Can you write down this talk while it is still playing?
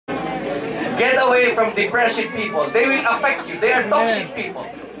Get away from depressive people. They will affect you. They are toxic people.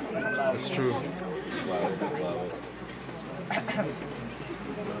 That's true.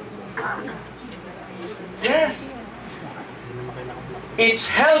 Yes. It's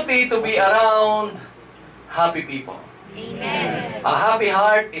healthy to be around happy people. Amen. A happy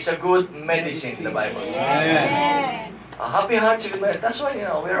heart is a good medicine, the Bible says. Amen. A happy heart is a good medicine. That's why,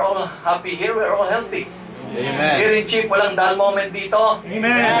 we're all happy here. We're all healthy. Amen. Here in Chief, walang dull moment dito.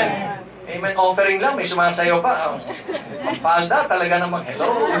 Amen. Amen. Offering lang, may sumasayaw pa. Ang palda, talaga namang,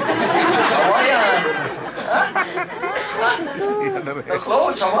 hello. Hawaiian. Ha? The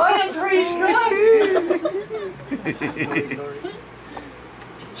clothes, Hawaiian, praise God.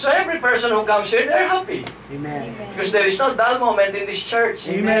 So every person who comes here, they're happy. Amen. Because there is no dull moment in this church.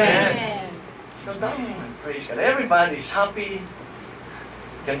 Amen. There's no dull moment, praise God. Everybody's happy.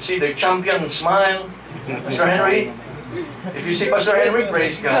 You can see their champion smile. Mr. Henry, if you see Pastor Henry,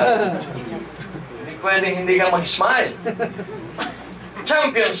 praise God. Hindi pwedeng hindi ka mag-smile.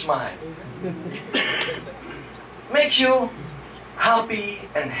 Champion smile. Makes you happy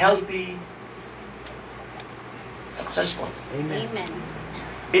and healthy, successful. Amen. Amen.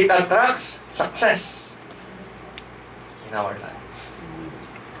 It attracts success in our lives.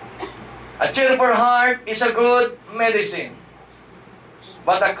 A cheerful heart is a good medicine,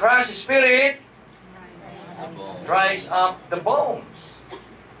 but a crushed spirit dries up the bones.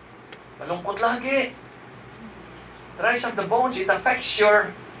 Malungkot lagi. Dries up the bones. It affects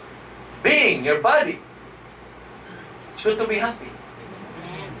your being, your body. It's good to be happy.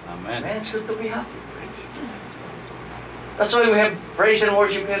 Amen. Man, it's good to be happy. That's why we have praise and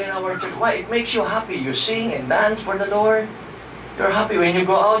worship here in our church. Why? It makes you happy. You sing and dance for the Lord. You're happy. When you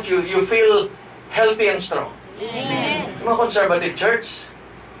go out, you feel healthy and strong. Amen. Yung mga conservative church,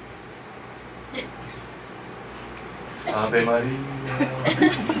 Ave Maria,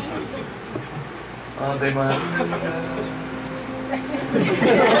 Ave Maria.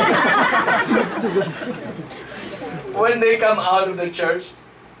 When they come out of the church,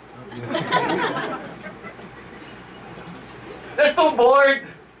 they're too bored.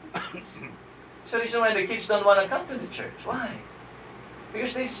 It's the reason why the kids don't want to come to the church. Why?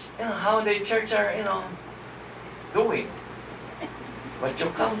 Because this, how the church are, doing. But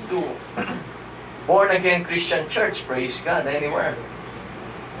you come to born-again Christian church, praise God, anywhere.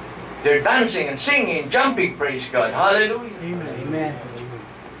 They're dancing and singing, jumping, praise God. Hallelujah. Amen.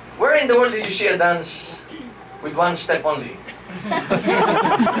 Where in the world did you see a dance with one step only?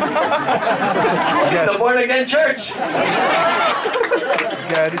 The born-again church.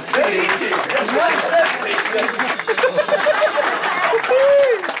 God is Very easy. Just one step, praise God.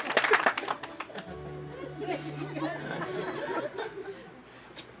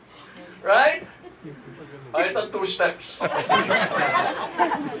 Right? Ito 2 steps.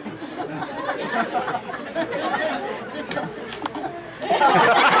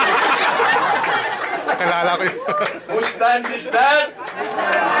 Kalala ko yun. Whose dance is that?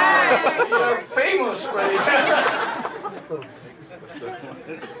 You're famous, praise God.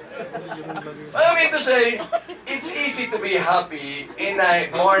 I mean to say, it's easy to be happy in a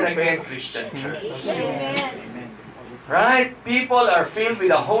born-again Christian church. Right? People are filled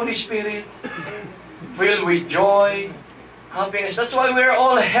with the Holy Spirit, filled with joy, happiness. That's why we're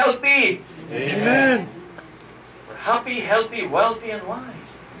all healthy. Amen. We're happy, healthy, wealthy, and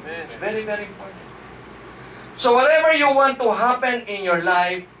wise. It's very, very important. So whatever you want to happen in your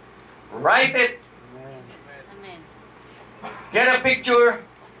life, write it. Amen. Get a picture,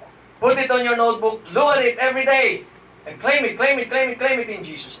 put it on your notebook, look at it every day, and claim it, claim it, claim it, claim it in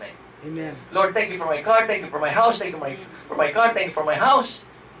Jesus' name. Amen. Lord, thank you for my car, thank you for my house, thank you for my car, thank you for my house.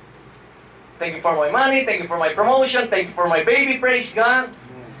 Thank you for my money, thank you for my promotion, thank you for my baby, praise God.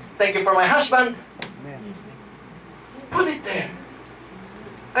 Thank you for my husband. Amen. Put it there.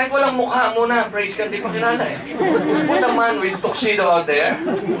 Kahit walang mukha muna, praise God, di pa kilala eh. Put a man with tuxedo out there.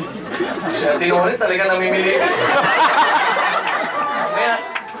 Siya, tinulit, talaga namimili ka. Kaya,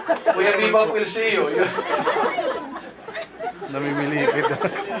 Kuya Bebop will see you. Namimilipit.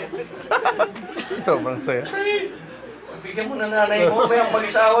 Sobrang saya. Bigyan mo na nanay mo, may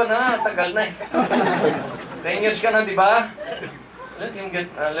mag-isawa na, tagal na eh. 10 years ka na, di ba? Let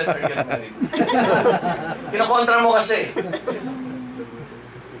her get married. Kinokontra mo kasi.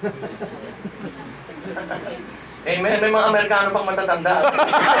 Amen, may mga Amerikano pang matatanda.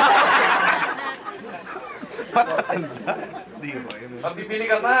 Matanda. Di ba? Magbibili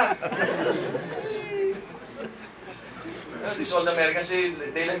ka pa. These old Americans say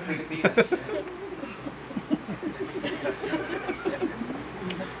they like Filipinas.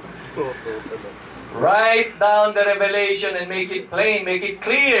 Write down the revelation and make it plain, make it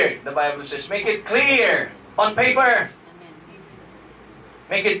clear. The Bible says, make it clear on paper.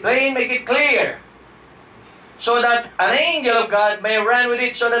 Make it plain, make it clear. So that an angel of God may run with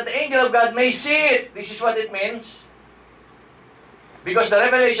it, so that the angel of God may see it. This is what it means. Because the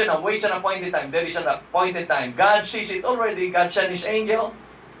revelation awaits an appointed time. There is an appointed time. God sees it already. God sent His angel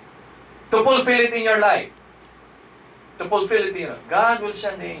to fulfill it in your life. To fulfill it in your life. God will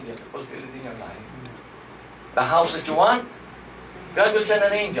send the angel to fulfill it in your life. The house that you want, God will send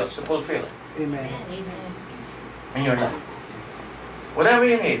an angel to fulfill it. Amen. In your life. Whatever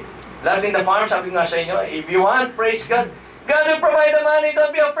you need. Lahat in the farm, sabi nga sa inyo, if you want, praise God, God will provide the money.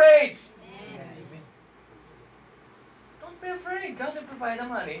 Don't be afraid. Don't be afraid. God will provide the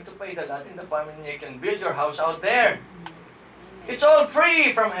money to pay the lot in the farm, and you can build your house out there. It's all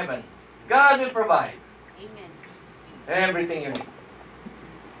free from heaven. God will provide everything you need.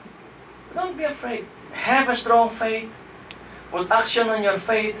 Don't be afraid. Have a strong faith. Put action on your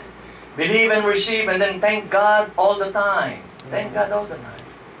faith. Believe and receive, and then thank God all the time. Thank God all the time.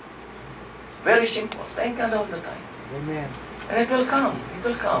 It's very simple. Thank God all the time. Amen. And it will come. It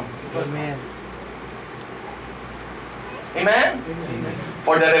will come. It will Amen. come. Amen? Amen.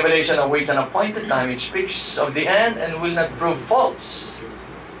 For the revelation awaits an appointed time. It speaks of the end and will not prove false.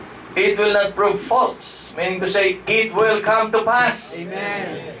 It will not prove false. Meaning to say, it will come to pass.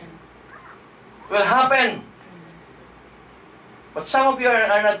 Amen. Will happen. But some of you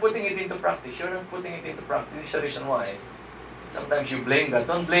are not putting it into practice. You're not putting it into practice. This is the reason why. Sometimes you blame God.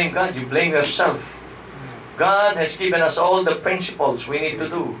 Don't blame God. You blame yourself. God has given us all the principles we need to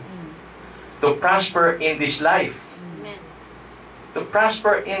do to prosper in this life. To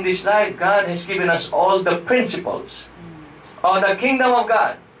prosper in this life, God has given us all the principles of the kingdom of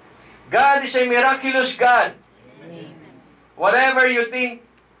God. God is a miraculous God. Whatever you think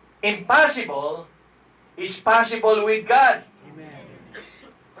impossible is possible with God. Amen.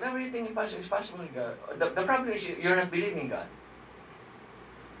 Whatever you think impossible is possible with God. The problem is you're not believing God.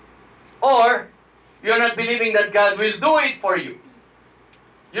 Or you're not believing that God will do it for you.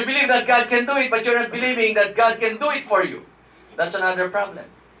 You believe that God can do it, but you're not believing that God can do it for you. That's another problem.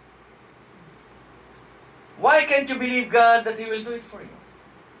 Why can't you believe God that He will do it for you?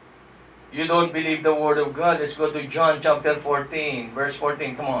 You don't believe the Word of God. Let's go to John chapter 14, verse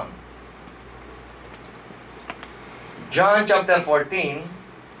 14. Come on. John chapter 14.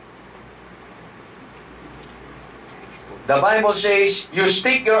 The Bible says, you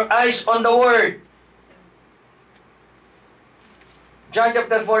stick your eyes on the Word. John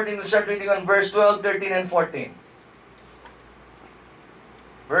chapter 14, we'll start reading on verse 12, 13, and 14.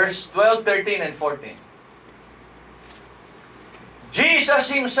 Verse 12, 13, and 14.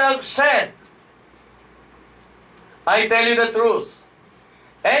 Jesus Himself said, I tell you the truth.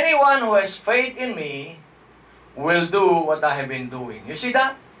 Anyone who has faith in me will do what I have been doing. You see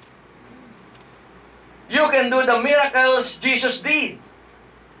that? You can do the miracles Jesus did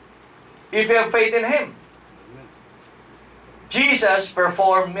if you have faith in Him. Jesus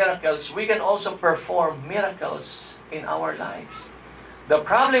performed miracles. We can also perform miracles in our lives. The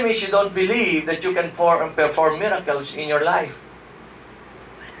problem is you don't believe that you can perform miracles in your life.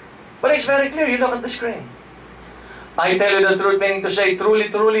 But it's very clear. You look at the screen. I tell you the truth, meaning to say, truly,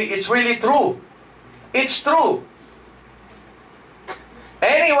 truly, it's really true. It's true.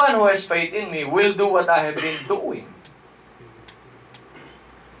 Anyone who has faith in me will do what I have been doing.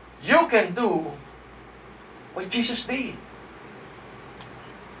 You can do what Jesus did.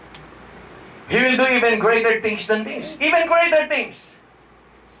 He will do even greater things than this. Even greater things.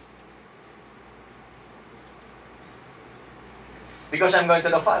 Because I'm going to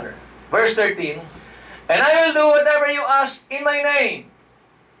the Father. Verse 13, and I will do whatever you ask in my name.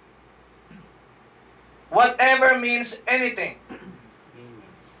 Whatever means anything.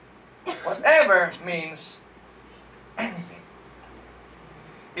 Whatever means anything.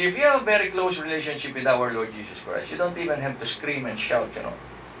 If you have a very close relationship with our Lord Jesus Christ, you don't even have to scream and shout, you know.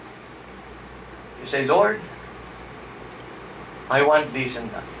 You say, Lord, I want this and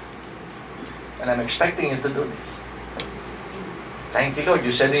that. And I'm expecting you to do this. Thank you, Lord.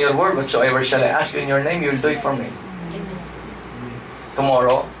 You said in your word, whatsoever shall I ask you in your name, you will do it for me.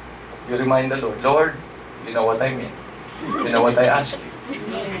 Tomorrow, you remind the Lord, Lord, you know what I mean. You know what I ask you.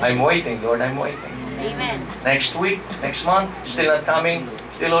 I'm waiting, Lord, I'm waiting. Amen. Next week, next month, still not coming.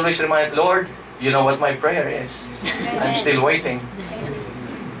 Still always remind, Lord, you know what my prayer is. I'm still waiting.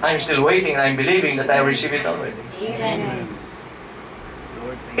 I'm still waiting and I'm believing that I receive it already. Amen.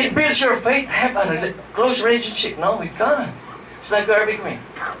 It builds your faith. Have a close relationship now with God. It's like you are with me.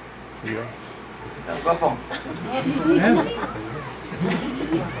 Yeah. Go po.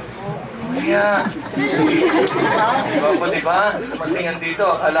 Kaya, diba? Matingan dito,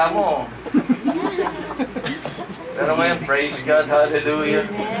 akala mo. Pero ngayon, praise God, hallelujah.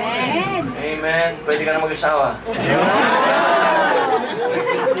 Amen. Pwede ka na mag-asawa.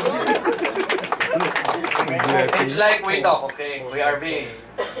 It's like we talk, okay? We are being.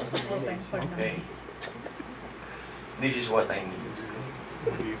 Okay. This is what I need.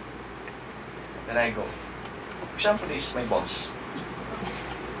 Then I go. For example, this is my boss.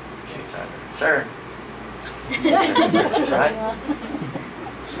 Sir. That's right.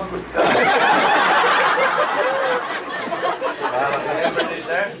 Sumagot ka. Remember this,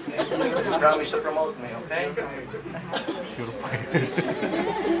 sir? You promise to promote me, okay? You're fired.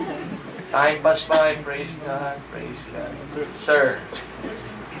 Time passed by, praise God, praise God. Sir,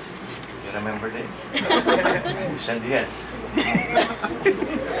 you remember this? You said yes.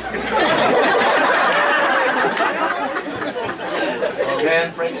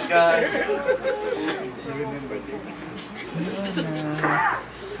 Again, praise God.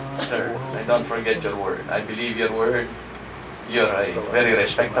 Sir, I don't forget your word. I believe your word. You're a very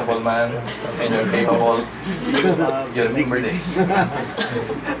respectable man and you're capable. You remember this.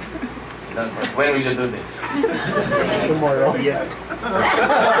 When will you do this? Tomorrow. Yes.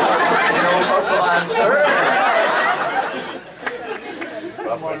 He knows how to answer.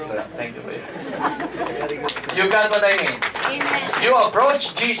 Thank you, baby. You got what I mean? Amen. You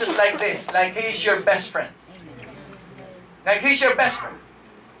approach Jesus like this, like He is your best friend. Like He's your best friend.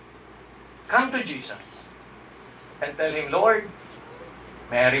 Come to Jesus and tell Him, Lord,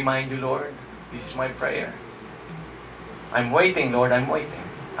 may I remind you, Lord, this is my prayer. I'm waiting, Lord, I'm waiting.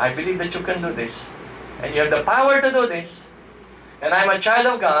 I believe that you can do this. And you have the power to do this. And I'm a child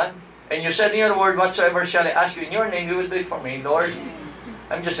of God. And you said in your word, whatsoever shall I ask you in your name, you will do it for me. Lord,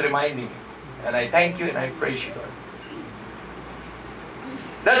 I'm just reminding you. And I thank you and I praise you, Lord.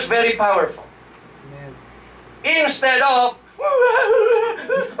 That's very powerful. Amen. Instead of,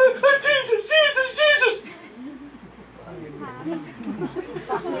 Jesus, Jesus, Jesus.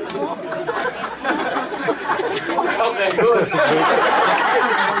 Okay, good.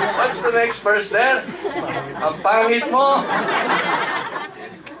 What's the next verse there? Ang pangit mo.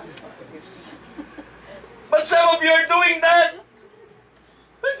 But some of you are doing that.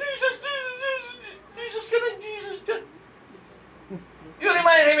 Jesus, Jesus, Jesus, Jesus ka na, Jesus ka. You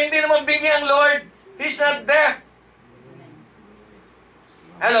remind him, hindi naman bigyan, Lord. He's not deaf.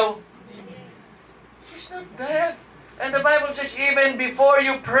 Hello? He's not deaf. And the Bible says, even before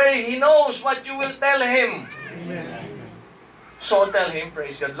you pray, He knows what you will tell Him. Amen. So tell Him,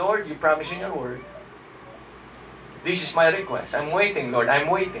 praise God, Lord, you promise in your word. This is my request. I'm waiting, Lord, I'm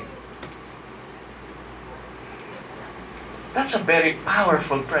waiting. That's a very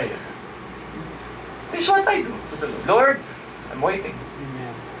powerful prayer. This is what I do to the Lord. Lord, I'm waiting.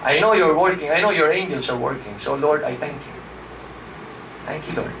 Amen. I know you're working. I know your angels are working. So, Lord, I thank you. Thank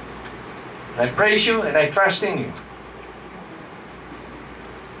you, Lord. I praise you and I trust in you.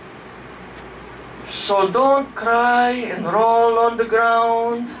 So don't cry and roll on the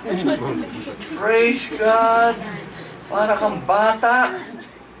ground. Praise God. Para kang bata.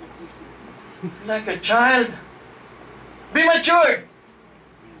 Like a child. Be matured.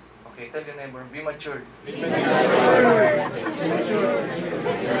 Okay, tell your neighbor, be matured.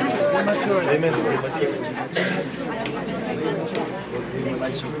 Amen.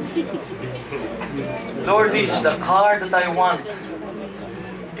 Lord, this is the car that I want.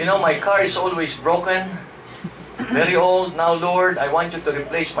 You know, my car is always broken, very old. Now, Lord, I want you to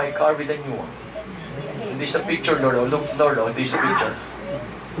replace my car with a new one. And this is the picture, Lord. Oh, look, Lord, oh, this is the picture.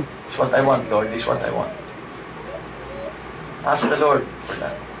 This is what I want, Lord. This is what I want. Ask the Lord for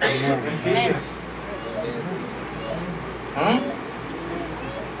that. He'll give you.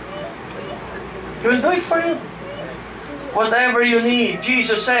 He will do it for you. Whatever you need,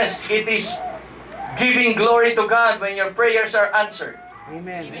 Jesus says, it is giving glory to God when your prayers are answered.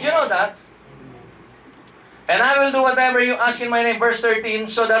 Amen. Did you know that? And I will do whatever you ask in my name, verse 13,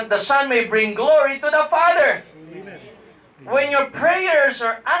 so that the Son may bring glory to the Father. Amen. When your prayers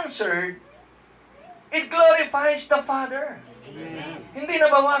are answered, it glorifies the Father. Amen. Hindi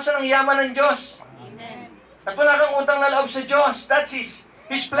nabawasan ang yaman ng Diyos. Amen. At wala kang utang na loob sa Diyos. That's His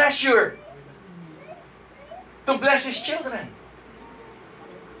pleasure. To bless His children.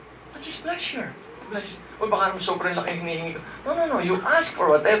 That's His pleasure. To bless. O baka naman sobrang laki hinihingi ko. No. You ask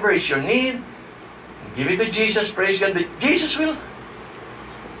for whatever is your need. Give it to Jesus. Praise God. Jesus will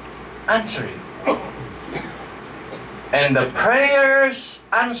answer it. And the prayers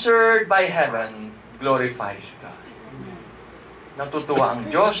answered by heaven glorifies God. Natutuwa ang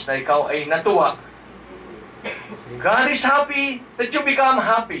Diyos na ikaw ay natuwa. God is happy that you become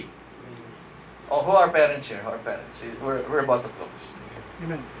happy. Oh, who are parents here? Who are parents? We're about to close.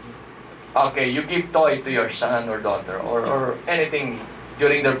 Amen. Okay, you give toy to your son or daughter or anything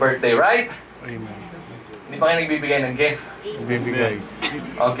during their birthday, right? Amen. Hindi pa kayo nagbibigay ng gift? Bibigay.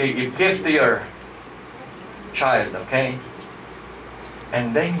 Okay, give gift to your child, okay?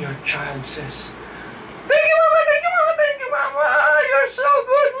 And then your child says, "Thank you, Mama! Thank you, Mama! Thank you, Mama! You're so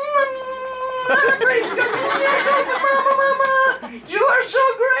good! Praise God! You're so good, Mama! You are so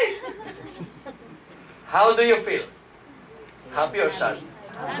great!" How do you feel? Happy or sad?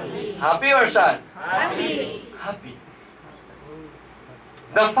 Happy. Happy or sad? Happy. Happy.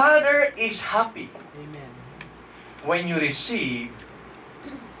 The Father is happy Amen. when you receive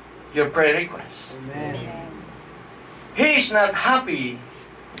your prayer request. Amen. He is not happy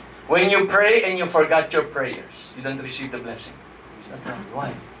when you pray and you forgot your prayers. You don't receive the blessing. He's not happy.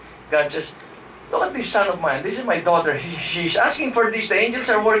 Why? God says, look at this son of mine. This is my daughter. She's asking for this. The angels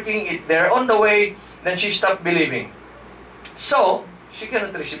are working. They're on the way. Then she stopped believing. So, she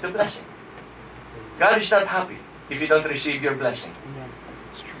cannot receive the blessing. God is not happy if you don't receive your blessing.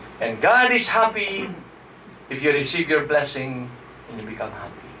 And God is happy if you receive your blessing and you become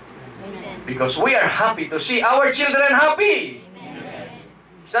happy. Amen. Because we are happy to see our children happy. Amen.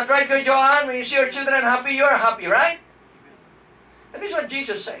 Is that right, Kuya Johan? When you see your children happy, you are happy, right? And this is what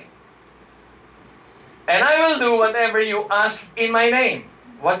Jesus said. And I will do whatever you ask in my name.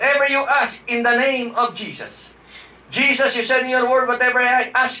 Whatever you ask in the name of Jesus. Jesus, you said in your word, whatever I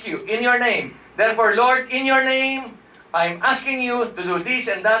ask you in your name. Therefore, Lord, in your name, I'm asking you to do this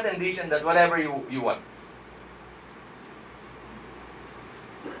and that and this and that, whatever you want.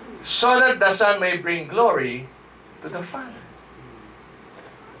 So that the Son may bring glory to the Father.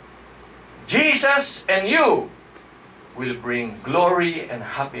 Jesus and you will bring glory and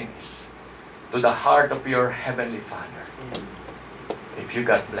happiness to the heart of your Heavenly Father. If you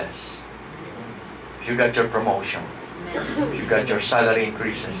got blessed, if you got your promotion, if you got your salary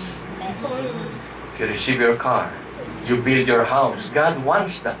increases, if you receive your car, you build your house, God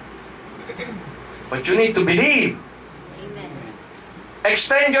wants that. But you need to believe. Amen.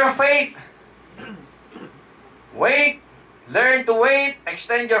 Extend your faith. Wait. Learn to wait.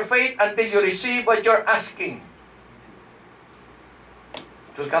 Extend your faith until you receive what you're asking.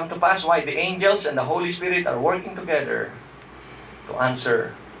 It will come to pass why the angels and the Holy Spirit are working together to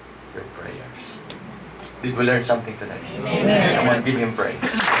answer your prayers. Did we learn something today? Amen. Come on, give Him praise.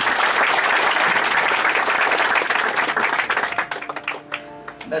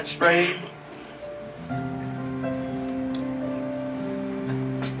 Let's pray.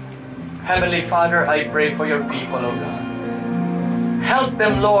 Heavenly Father, I pray for your people, O God. Help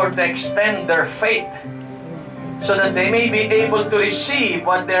them, Lord, to extend their faith so that they may be able to receive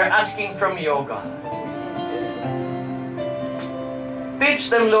what they're asking from you, O God.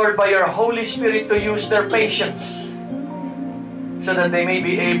 Teach them, Lord, by your Holy Spirit to use their patience so that they may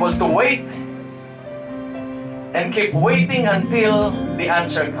be able to wait and keep waiting until the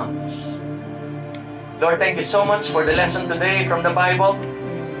answer comes. Lord, thank you so much for the lesson today from the Bible,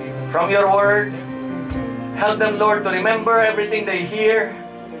 from your word. Help them, Lord, to remember everything they hear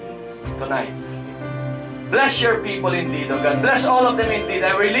tonight. Bless your people indeed, O God. Bless all of them indeed.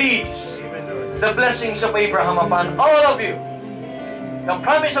 I release the blessings of Abraham upon all of you. The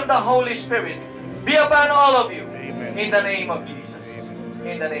promise of the Holy Spirit be upon all of you. In the name of Jesus.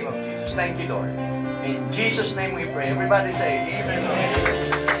 In the name of Jesus. Thank you, Lord. In Jesus' name we pray. Everybody say, Amen.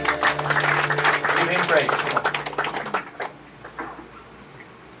 Give Him praise.